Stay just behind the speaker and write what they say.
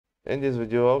In this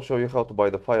video, I'll show you how to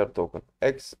buy the FIRE token,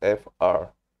 XFR.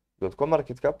 Go to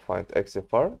CoinMarketCap, find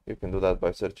XFR. You can do that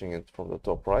by searching it from the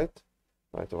top right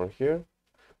over here.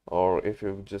 Or if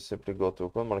you just simply go to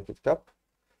CoinMarketCap,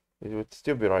 it would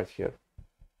still be right here.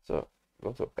 So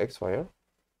go to XFire,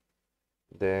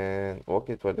 then walk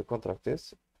it where the contract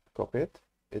is, copy it.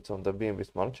 It's on the BNB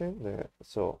Smart Chain.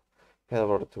 So head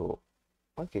over to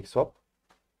PancakeSwap,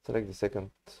 select the second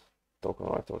token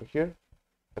right over here,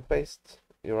 and paste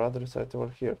your address right over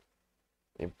here.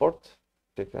 Import,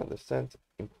 click understand,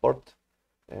 import,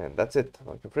 and that's it.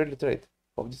 Now you can freely trade.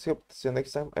 Hope this helped. See you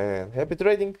next time and happy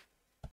trading!